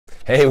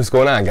Hey, what's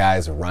going on,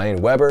 guys?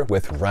 Ryan Weber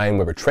with Ryan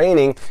Weber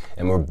Training,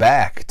 and we're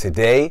back.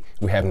 Today,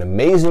 we have an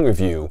amazing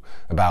review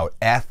about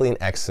Athlean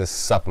X's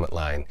supplement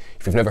line.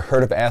 If you've never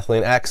heard of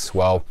Athlean X,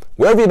 well,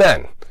 where have you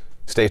been?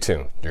 Stay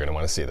tuned. You're going to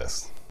want to see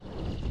this.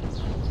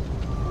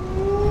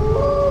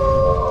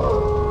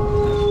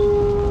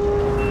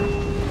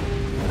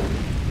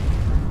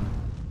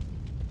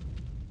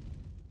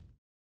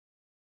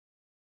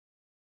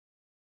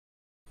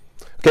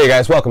 Okay,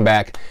 guys, welcome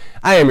back.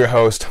 I am your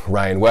host,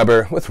 Ryan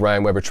Weber with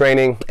Ryan Weber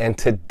Training, and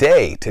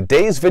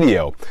today's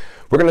video,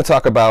 we're going to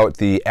talk about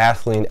the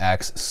Athlean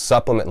X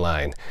supplement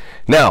line.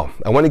 Now,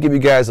 I want to give you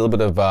guys a little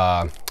bit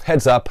of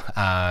heads up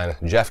on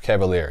Jeff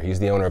Cavalier. He's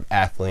the owner of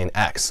Athlean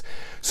X.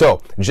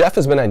 So, Jeff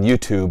has been on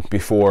YouTube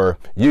before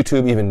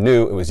YouTube even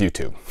knew it was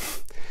YouTube.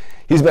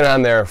 He's been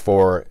on there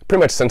for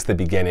pretty much since the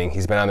beginning.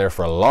 He's been on there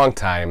for a long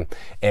time,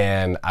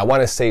 and I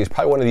want to say he's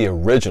probably one of the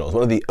originals,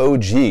 one of the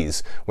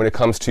OGs when it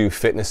comes to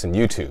fitness and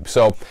YouTube.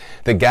 So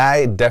the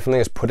guy definitely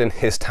has put in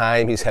his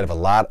time. He's had a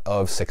lot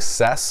of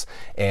success,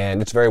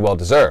 and it's very well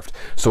deserved.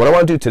 So what I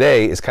want to do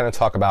today is kind of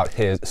talk about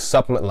his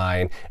supplement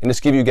line and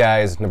just give you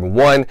guys, number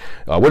one,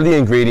 what are the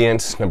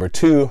ingredients? Number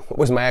two, what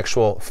was my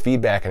actual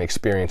feedback and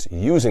experience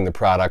using the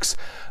products,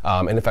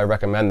 and if I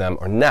recommend them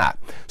or not.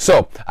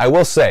 So I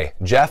will say,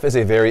 Jeff is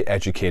a very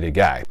educated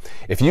guy.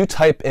 If you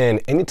type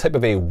in any type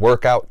of a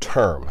workout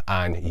term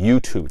on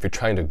YouTube, if you're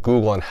trying to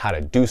Google on how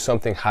to do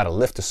something, how to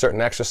lift a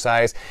certain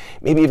exercise,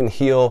 maybe even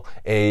heal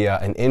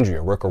an injury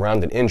or work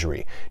around an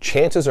injury,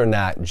 chances are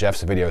not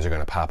Jeff's videos are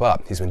going to pop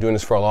up. He's been doing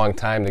this for a long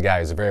time. The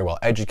guy is very well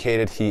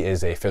educated. He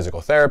is a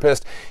physical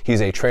therapist. He's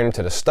a trainer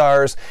to the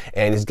stars,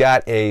 and he's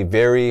got a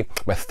very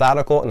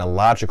methodical and a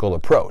logical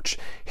approach.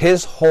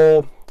 His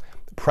whole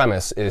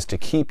premise is to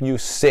keep you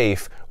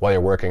safe while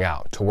you're working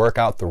out, to work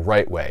out the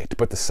right way, to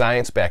put the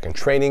science back in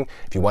training.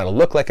 If you want to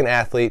look like an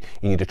athlete,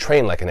 you need to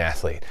train like an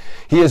athlete.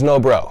 He is no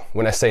bro.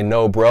 When I say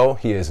no bro,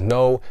 he is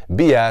no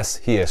BS.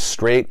 He is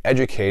straight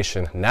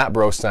education, not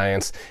bro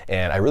science,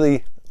 and I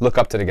really look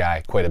up to the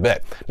guy quite a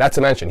bit. Not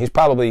to mention, he's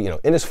probably,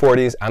 in his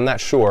 40s, I'm not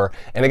sure,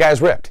 and the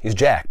guy's ripped. He's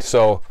jacked.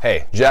 So,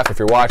 hey, Jeff, if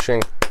you're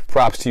watching,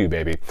 props to you,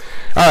 baby.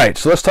 All right,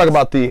 so let's talk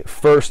about the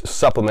first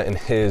supplement in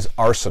his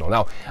arsenal.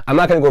 Now, I'm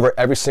not going to go over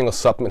every single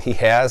supplement he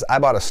has. I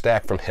bought a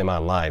stack from him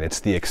online. It's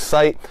the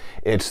Excite,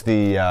 it's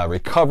the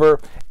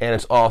Recover, and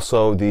it's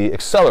also the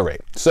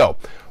Accelerate. So,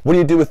 what do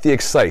you do with the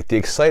Excite? The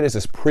Excite is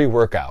this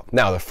pre-workout.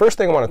 Now, the first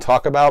thing I want to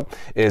talk about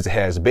is it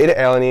has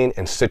beta-alanine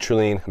and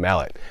citrulline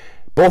malate.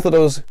 Both of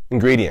those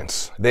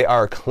ingredients, they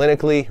are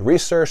clinically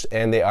researched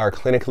and they are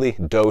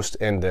clinically dosed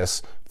in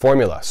this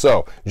formula.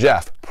 So,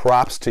 Jeff,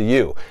 props to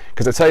you.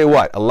 Because I tell you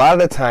what, a lot of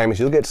the times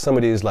you'll get some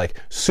of these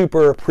like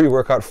super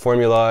pre-workout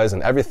formulas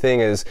and everything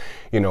is,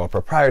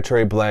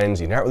 proprietary blends.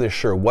 You're not really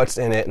sure what's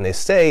in it. And they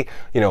say,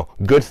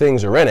 good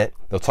things are in it.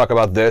 They'll talk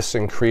about this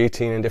and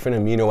creatine and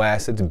different amino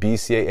acids,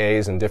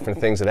 BCAAs and different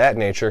things of that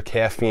nature,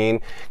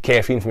 caffeine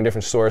from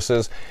different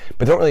sources,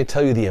 but don't really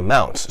tell you the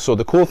amounts. So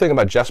the cool thing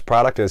about Jeff's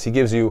product is he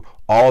gives you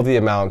all the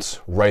amounts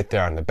right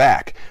there on the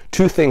back.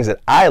 Two things that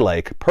I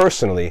like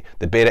personally,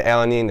 the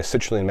beta-alanine, the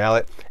citrulline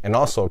malate, and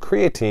also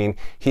creatine,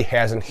 he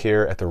has in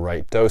here at the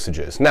right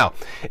dosages. Now,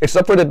 it's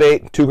up for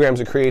debate, 2 grams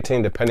of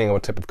creatine, depending on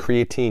what type of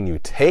creatine you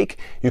take.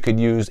 You could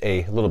use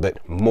a little bit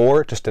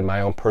more, just in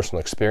my own personal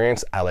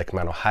experience. I like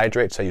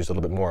monohydrate, so I use a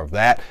little bit more of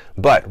that.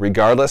 But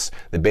regardless,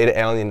 the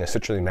beta-alanine and the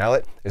citrulline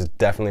malate is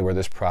definitely where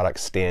this product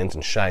stands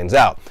and shines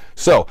out.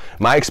 So,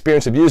 my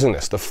experience of using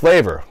this, the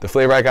flavor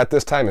I got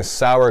this time is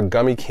sour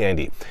gummy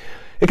candy.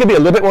 It could be a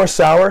little bit more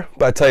sour,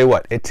 but I tell you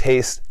what, it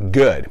tastes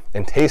good.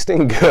 And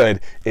tasting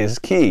good is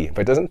key. If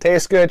it doesn't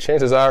taste good,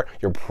 chances are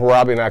you're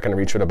probably not going to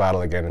reach for the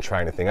bottle again and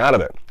try anything out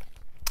of it.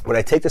 When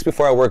I take this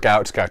before I work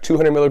out, it's got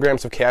 200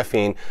 milligrams of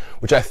caffeine,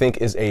 which I think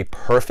is a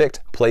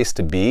perfect place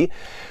to be.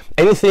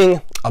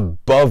 Anything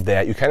above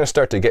that, you kind of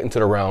start to get into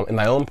the realm, in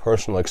my own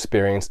personal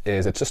experience,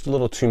 is it's just a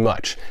little too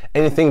much.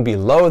 Anything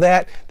below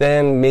that,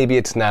 then maybe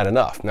it's not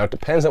enough. Now, it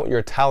depends on what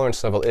your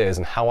tolerance level is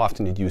and how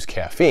often you use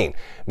caffeine.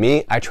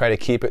 Me, I try to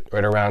keep it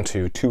right around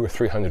to 200 or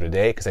 300 a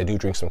day because I do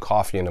drink some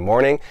coffee in the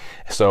morning.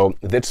 So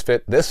this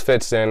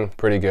fits in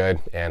pretty good,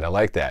 and I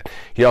like that.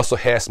 He also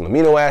has some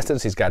amino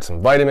acids. He's got some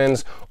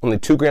vitamins, only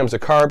 2 grams of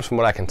carbs from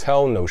what I can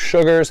tell, no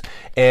sugars,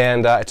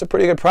 and it's a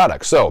pretty good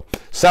product. So,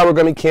 sour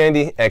gummy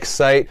candy,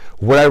 Excite.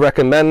 Would I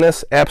recommend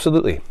this?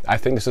 Absolutely. I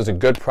think this is a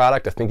good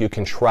product. I think you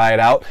can try it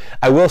out.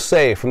 I will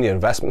say, from the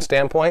investment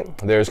standpoint,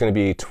 there's going to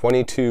be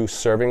 22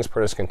 servings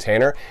per this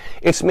container.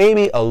 It's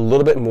maybe a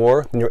little bit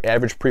more than your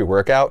average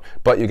pre-workout,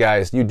 but you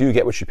guys, you do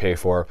get what you pay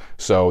for.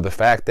 So the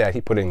fact that he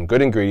put in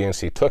good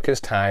ingredients, he took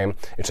his time,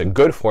 it's a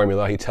good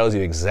formula, he tells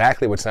you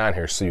exactly what's on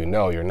here so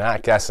you're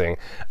not guessing,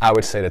 I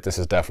would say that this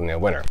is definitely a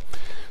winner.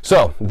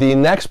 So the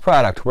next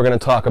product we're going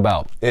to talk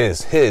about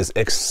is his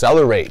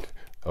Accelerate.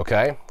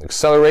 Okay,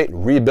 Accelerate,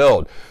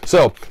 Rebuild.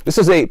 So this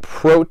is a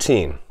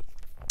protein.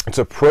 It's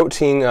a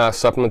protein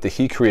supplement that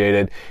he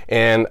created,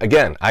 and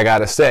again, I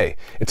gotta say,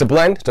 it's a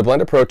blend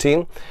of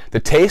protein. The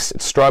taste,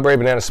 it's strawberry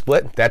banana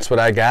split, that's what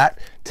I got.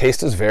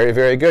 taste is very,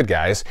 very good,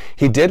 guys.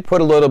 He did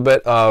put a little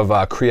bit of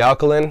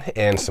crealkaline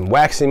and some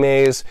waxy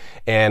maize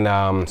and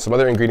some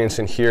other ingredients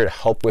in here to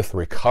help with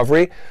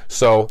recovery.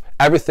 So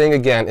everything,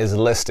 again, is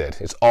listed.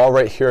 It's all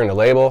right here in the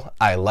label.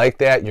 I like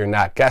that. You're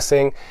not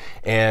guessing.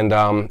 And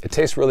it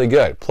tastes really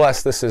good.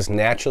 Plus, this is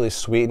naturally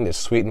sweetened. It's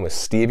sweetened with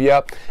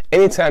stevia.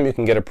 Anytime you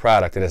can get a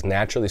product that is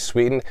naturally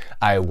sweetened,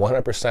 I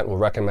 100% will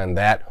recommend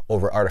that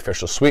over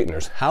artificial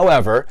sweeteners.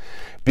 However,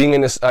 being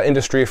in this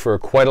industry for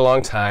quite a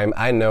long time,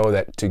 I know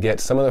that to get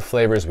some of the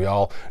flavors we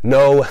all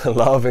know,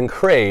 love, and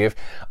crave,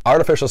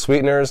 artificial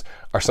sweeteners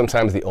are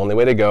sometimes the only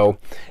way to go.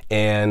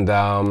 And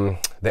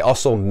they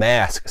also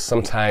mask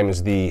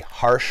sometimes the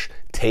harsh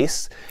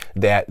tastes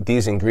that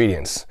these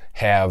ingredients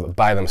have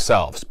by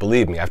themselves.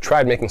 Believe me, I've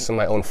tried making some of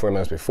my own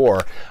formulas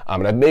before,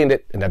 and I've made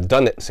it and I've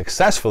done it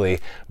successfully,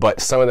 but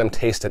some of them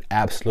tasted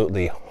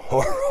absolutely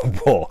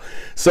horrible.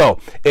 So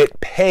it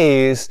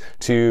pays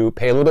to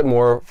pay a little bit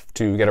more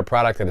to get a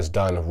product that is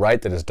done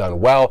right, that is done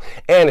well.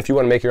 And if you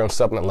want to make your own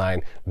supplement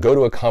line, go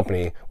to a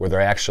company where they're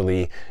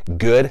actually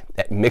good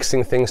at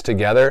mixing things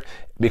together,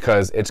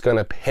 because it's going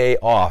to pay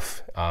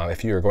off.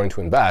 If you're going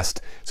to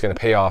invest, it's going to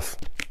pay off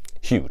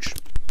huge.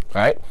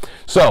 All right,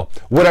 so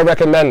would I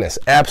recommend this?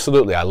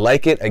 Absolutely. I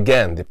like it.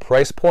 Again, the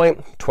price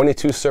point,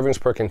 22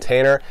 servings per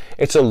container.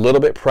 It's a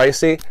little bit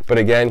pricey, but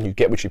again, you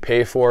get what you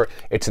pay for.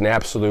 It's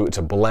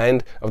a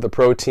blend of the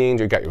proteins.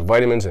 You've got your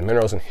vitamins and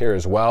minerals in here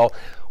as well.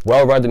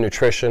 Well-rounded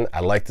nutrition. I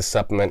like the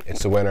supplement.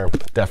 It's a winner.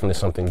 Definitely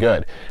something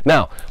good.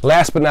 Now,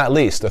 last but not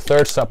least, the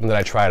third supplement that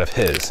I tried of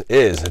his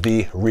is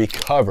the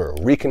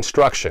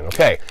Reconstruction.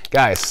 Okay,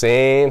 guys,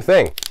 same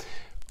thing.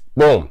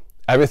 Boom.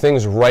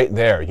 Everything's right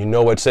there. You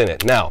know what's in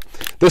it. Now,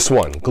 this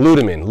one,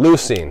 glutamine,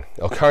 leucine,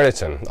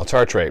 L-carnitine,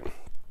 L-tartrate,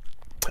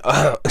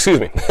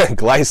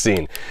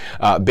 glycine,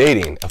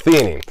 betaine,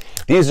 theanine.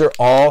 These are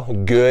all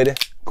good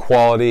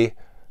quality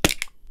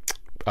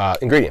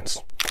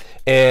ingredients.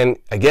 And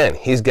again,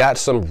 he's got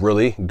some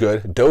really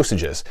good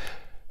dosages.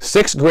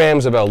 6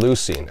 grams of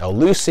L-leucine.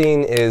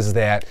 L-leucine is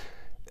that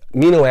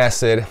amino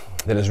acid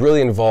that is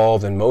really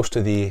involved in most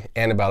of the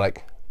anabolic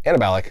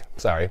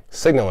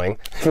signaling,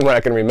 from what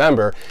I can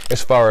remember,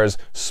 as far as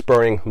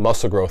spurring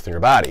muscle growth in your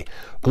body.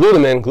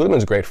 Glutamine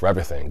is great for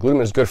everything.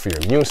 Glutamine is good for your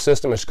immune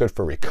system. It's good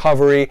for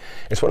recovery.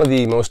 It's one of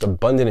the most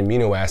abundant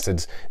amino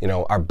acids,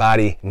 our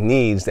body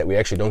needs that we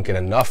actually don't get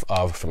enough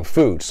of from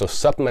food. So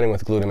supplementing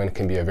with glutamine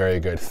can be a very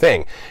good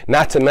thing.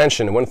 Not to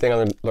mention, one thing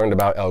I learned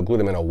about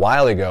L-glutamine a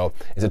while ago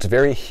is it's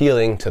very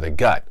healing to the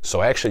gut.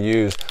 So I actually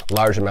use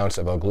large amounts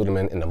of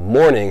L-glutamine in the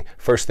morning,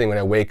 first thing when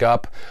I wake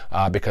up,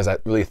 because I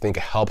really think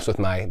it helps with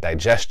my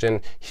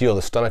digestion, heal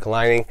the stomach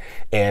lining,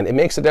 and it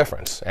makes a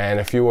difference. And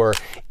if you are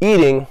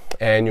eating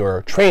and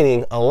you're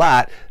training a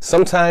lot,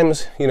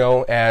 sometimes,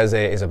 as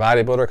a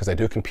bodybuilder, because I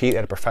do compete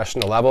at a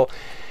professional level,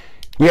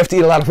 we have to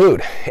eat a lot of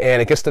food,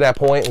 and it gets to that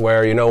point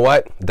where,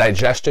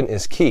 digestion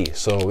is key.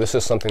 So this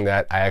is something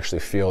that I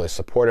actually feel is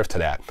supportive to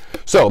that.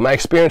 So my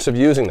experience of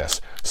using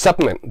this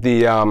supplement,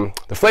 the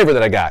flavor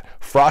that I got,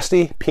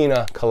 Frosty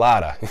Pina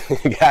Colada.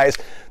 You guys,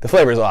 the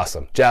flavor is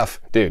awesome.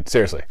 Jeff, dude,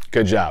 seriously,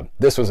 good job.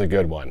 This was a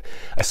good one.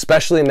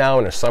 Especially now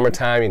in the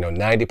summertime,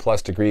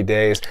 90+ degree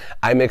days.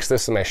 I mix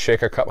this in my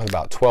shaker cup with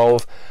about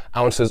 12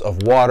 ounces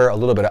of water, a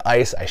little bit of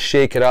ice. I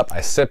shake it up, I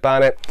sip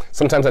on it.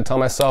 Sometimes I tell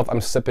myself I'm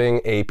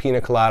sipping a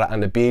pina colada on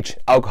the beach,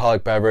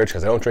 alcoholic beverage,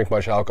 because I don't drink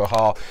much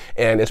alcohol,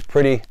 and it's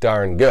pretty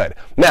darn good.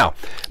 Now,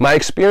 my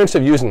experience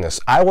of using this,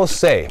 I will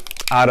say,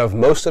 out of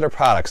most of the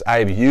products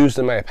I've used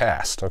in my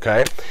past,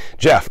 okay?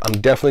 Jeff,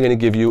 I'm definitely going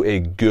to give you a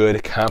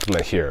good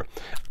compliment here.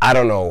 I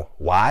don't know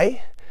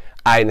why.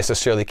 I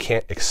necessarily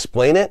can't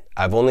explain it.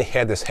 I've only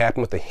had this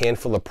happen with a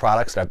handful of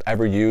products that I've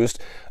ever used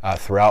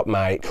throughout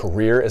my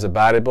career as a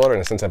bodybuilder,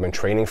 and since I've been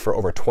training for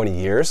over 20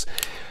 years.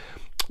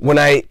 When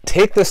I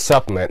take this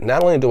supplement,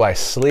 not only do I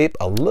sleep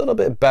a little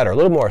bit better, a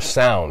little more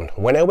sound,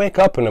 when I wake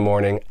up in the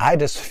morning, I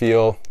just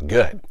feel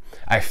good.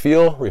 I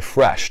feel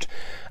refreshed.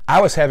 I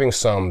was having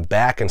some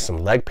back and some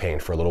leg pain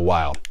for a little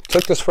while.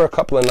 Took this for a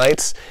couple of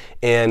nights,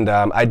 and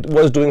I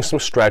was doing some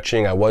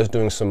stretching. I was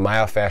doing some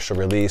myofascial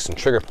release and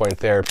trigger point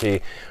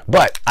therapy.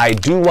 But I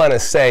do want to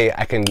say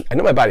I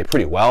know my body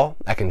pretty well.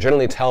 I can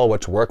generally tell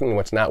what's working and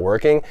what's not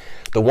working.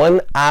 The one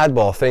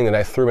oddball thing that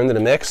I threw into the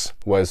mix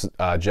was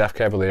Jeff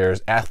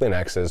Cavalier's Athlean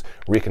X's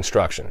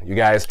Reconstruction. You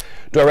guys,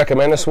 do I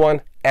recommend this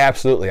one?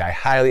 Absolutely. I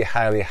highly,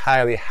 highly,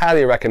 highly,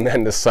 highly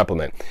recommend this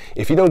supplement.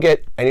 If you don't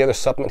get any other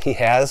supplement he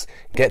has,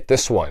 get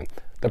this one.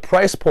 The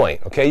price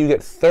point, okay, you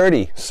get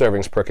 30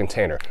 servings per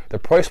container. The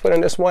price point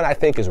on this one, I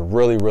think, is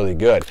really, really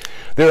good.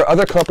 There are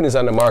other companies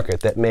on the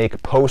market that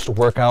make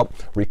post-workout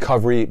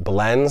recovery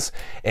blends,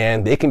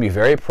 and they can be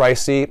very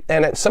pricey,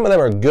 and some of them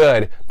are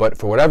good, but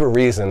for whatever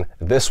reason,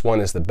 this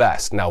one is the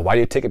best. Now, why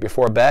do you take it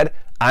before bed?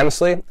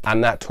 Honestly,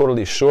 I'm not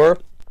totally sure.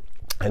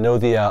 I know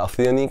the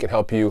L-theanine can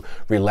help you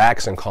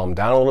relax and calm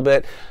down a little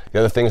bit. The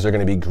other things are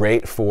going to be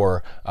great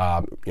for,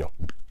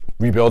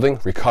 rebuilding,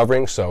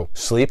 recovering. So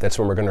sleep, that's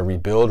when we're going to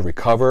rebuild,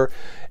 recover,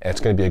 and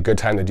it's going to be a good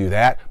time to do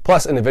that.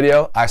 Plus, in the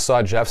video, I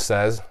saw Jeff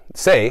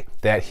say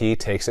that he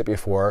takes it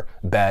before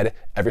bed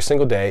every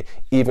single day,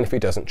 even if he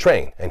doesn't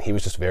train. And he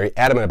was just very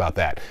adamant about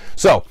that.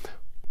 So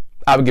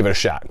I would give it a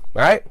shot.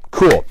 All right,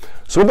 cool.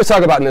 So what we're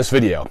talking about in this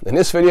video. In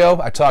this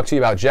video, I talked to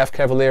you about Jeff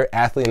Cavalier,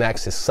 Athlean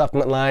X, his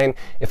supplement line,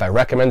 if I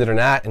recommend it or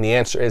not, and the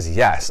answer is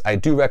yes. I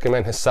do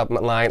recommend his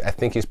supplement line. I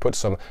think he's put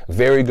some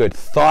very good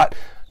thought,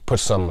 put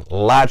some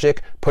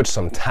logic, put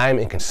some time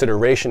and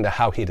consideration to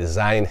how he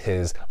designed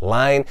his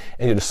line.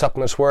 And do the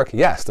supplements work?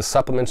 Yes, the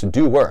supplements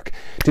do work.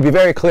 To be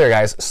very clear,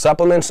 guys,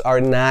 supplements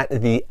are not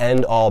the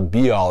end-all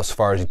be-all as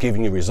far as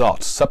giving you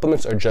results.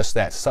 Supplements are just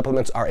that.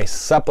 Supplements are a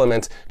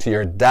supplement to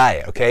your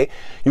diet, okay?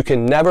 You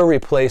can never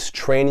replace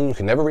training. You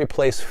can never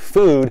replace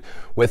food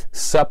with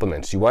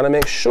supplements. You want to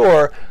make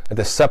sure that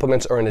the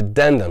supplements are an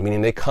addendum,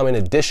 meaning they come in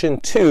addition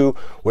to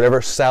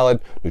whatever solid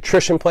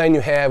nutrition plan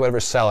you have, whatever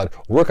solid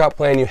workout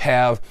plan you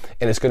have,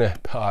 and it's going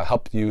to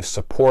help you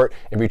support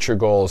and reach your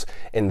goals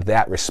in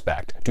that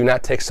respect. Do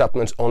not take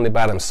supplements only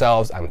by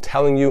themselves. I'm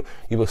telling you,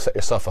 you will set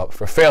yourself up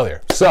for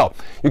failure. So,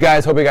 you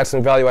guys, hope you got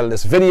some value out of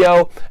this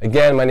video.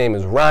 Again, my name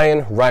is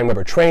Ryan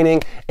Weber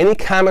Training. Any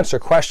comments or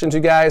questions,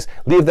 you guys,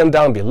 leave them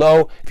down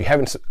below. If you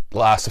haven't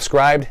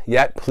subscribed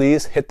yet,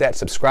 please hit that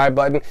subscribe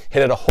button.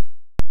 Hit it a whole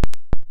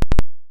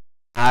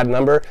odd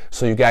number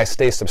so you guys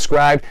stay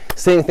subscribed.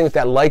 Same thing with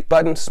that like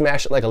button,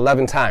 smash it like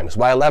 11 times.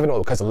 Why 11? Well,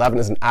 because 11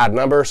 is an odd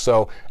number,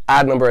 so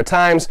odd number of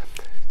times.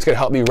 It's going to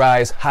help me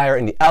rise higher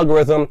in the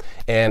algorithm,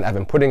 and I've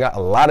been putting out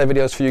a lot of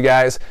videos for you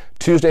guys,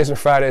 Tuesdays and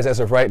Fridays as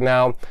of right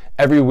now,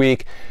 every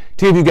week,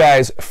 to give you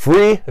guys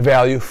free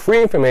value,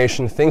 free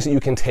information, things that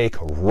you can take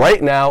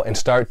right now and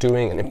start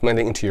doing and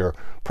implementing into your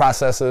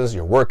processes,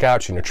 your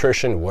workouts, your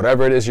nutrition,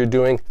 whatever it is you're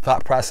doing,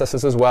 thought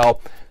processes as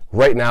well,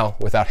 right now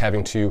without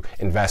having to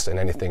invest in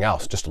anything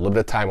else. Just a little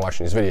bit of time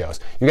watching these videos.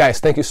 You guys,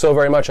 thank you so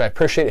very much. I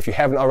appreciate it. If you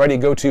haven't already,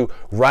 go to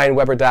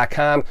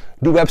ryanweber.com.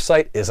 New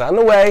website is on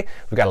the way.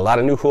 We've got a lot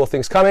of new cool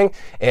things coming,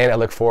 and I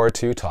look forward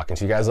to talking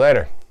to you guys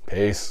later.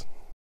 Peace.